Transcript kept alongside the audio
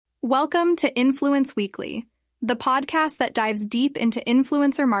Welcome to Influence Weekly, the podcast that dives deep into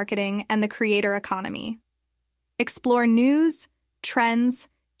influencer marketing and the creator economy. Explore news, trends,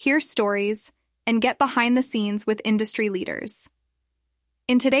 hear stories, and get behind the scenes with industry leaders.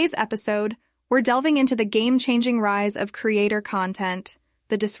 In today's episode, we're delving into the game-changing rise of creator content,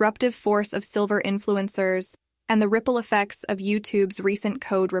 the disruptive force of silver influencers, and the ripple effects of YouTube's recent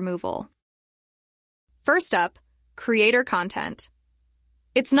code removal. First up, creator content.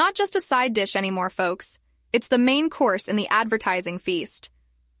 It's not just a side dish anymore, folks. It's the main course in the advertising feast.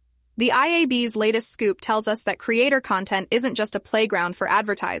 The IAB's latest scoop tells us that creator content isn't just a playground for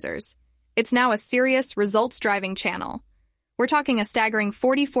advertisers. It's now a serious, results-driving channel. We're talking a staggering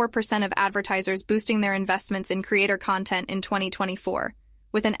 44% of advertisers boosting their investments in creator content in 2024,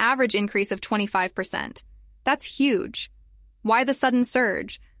 with an average increase of 25%. That's huge. Why the sudden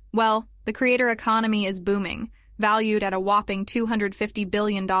surge? Well, the creator economy is booming, valued at a whopping $250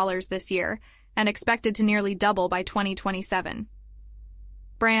 billion this year, and expected to nearly double by 2027.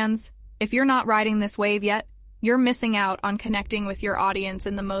 Brands, if you're not riding this wave yet, you're missing out on connecting with your audience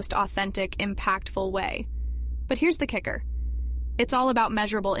in the most authentic, impactful way. But here's the kicker. It's all about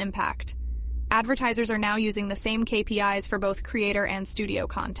measurable impact. Advertisers are now using the same KPIs for both creator and studio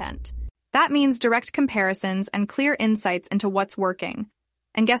content. That means direct comparisons and clear insights into what's working.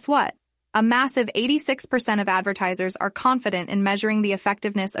 And guess what? A massive 86% of advertisers are confident in measuring the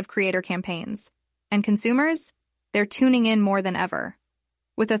effectiveness of creator campaigns. And consumers? They're tuning in more than ever.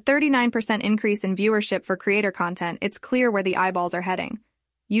 With a 39% increase in viewership for creator content, it's clear where the eyeballs are heading.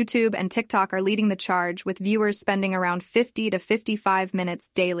 YouTube and TikTok are leading the charge, with viewers spending around 50 to 55 minutes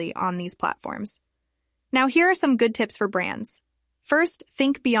daily on these platforms. Now, here are some good tips for brands. First,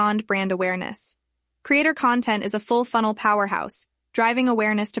 think beyond brand awareness. Creator content is a full funnel powerhouse, driving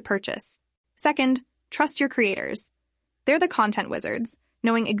awareness to purchase. Second, trust your creators. They're the content wizards,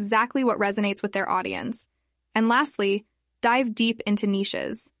 knowing exactly what resonates with their audience. And lastly, dive deep into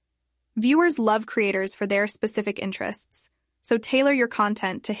niches. Viewers love creators for their specific interests, so tailor your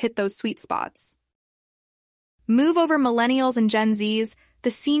content to hit those sweet spots. Move over millennials and Gen Zs,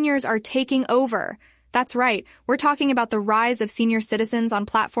 the seniors are taking over. That's right, we're talking about the rise of senior citizens on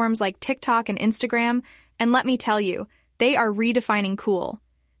platforms like TikTok and Instagram, and let me tell you, they are redefining cool.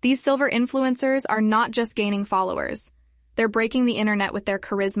 These silver influencers are not just gaining followers. They're breaking the internet with their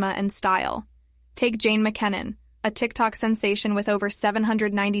charisma and style. Take Jane McKinnon, a TikTok sensation with over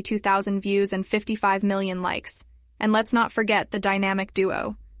 792,000 views and 55 million likes. And let's not forget the dynamic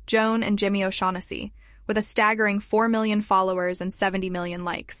duo, Joan and Jimmy O'Shaughnessy, with a staggering 4 million followers and 70 million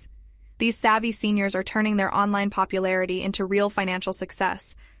likes. These savvy seniors are turning their online popularity into real financial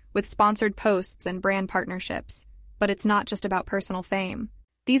success, with sponsored posts and brand partnerships. But it's not just about personal fame.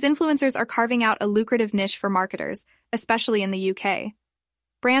 These influencers are carving out a lucrative niche for marketers, especially in the UK.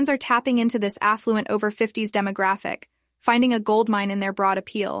 Brands are tapping into this affluent over 50s demographic, finding a goldmine in their broad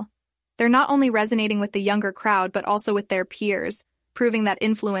appeal. They're not only resonating with the younger crowd, but also with their peers, proving that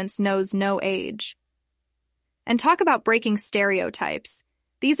influence knows no age. And talk about breaking stereotypes.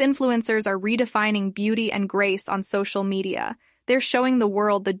 These influencers are redefining beauty and grace on social media. They're showing the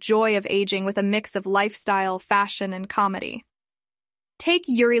world the joy of aging with a mix of lifestyle, fashion, and comedy. Take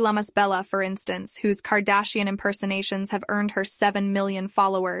Yuri Lamas-Bella, for instance, whose Kardashian impersonations have earned her 7 million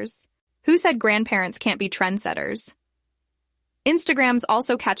followers. Who said grandparents can't be trendsetters? Instagram's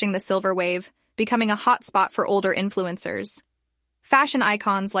also catching the silver wave, becoming a hotspot for older influencers. Fashion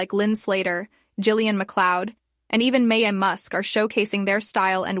icons like Lynn Slater, Gillian MacLeod, and even Maya Musk are showcasing their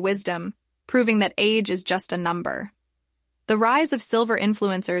style and wisdom, proving that age is just a number. The rise of silver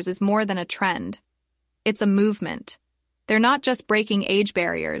influencers is more than a trend. It's a movement. They're not just breaking age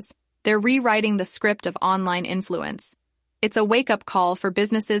barriers, they're rewriting the script of online influence. It's a wake-up call for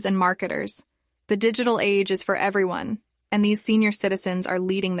businesses and marketers. The digital age is for everyone, and these senior citizens are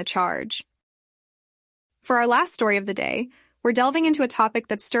leading the charge. For our last story of the day, we're delving into a topic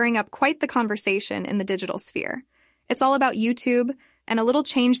that's stirring up quite the conversation in the digital sphere. It's all about YouTube and a little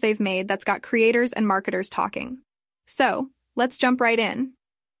change they've made that's got creators and marketers talking. So, let's jump right in.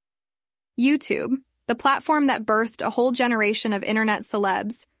 YouTube, the platform that birthed a whole generation of internet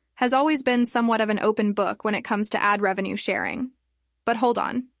celebs, has always been somewhat of an open book when it comes to ad revenue sharing. But hold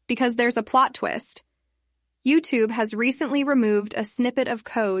on, because there's a plot twist. YouTube has recently removed a snippet of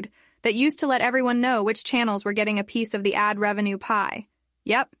code that used to let everyone know which channels were getting a piece of the ad revenue pie.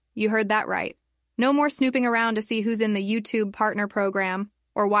 Yep, you heard that right. No more snooping around to see who's in the YouTube Partner Program,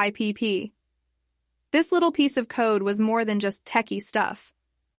 or YPP. This little piece of code was more than just techie stuff.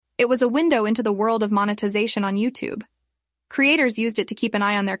 It was a window into the world of monetization on YouTube. Creators used it to keep an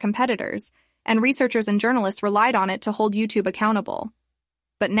eye on their competitors, and researchers and journalists relied on it to hold YouTube accountable.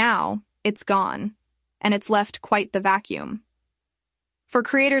 But now, it's gone, and it's left quite the vacuum. For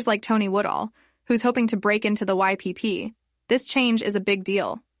creators like Tony Woodall, who's hoping to break into the YPP, this change is a big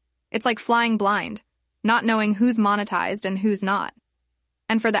deal. It's like flying blind, not knowing who's monetized and who's not.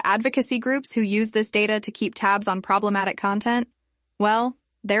 And for the advocacy groups who use this data to keep tabs on problematic content, well,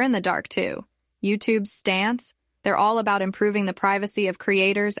 they're in the dark too. YouTube's stance, they're all about improving the privacy of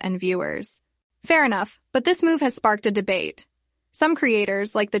creators and viewers. Fair enough, but this move has sparked a debate. Some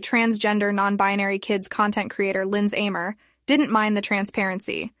creators, like the transgender non-binary kids content creator Linz Amer, didn't mind the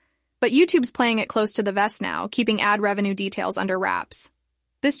transparency. But YouTube's playing it close to the vest now, keeping ad revenue details under wraps.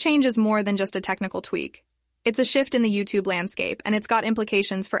 This change is more than just a technical tweak. It's a shift in the YouTube landscape, and it's got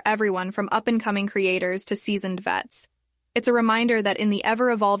implications for everyone from up-and-coming creators to seasoned vets. It's a reminder that in the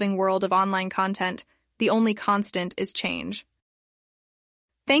ever-evolving world of online content, the only constant is change.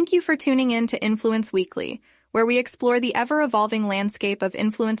 Thank you for tuning in to Influence Weekly, where we explore the ever-evolving landscape of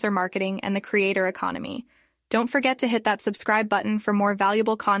influencer marketing and the creator economy. Don't forget to hit that subscribe button for more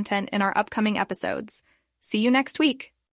valuable content in our upcoming episodes. See you next week.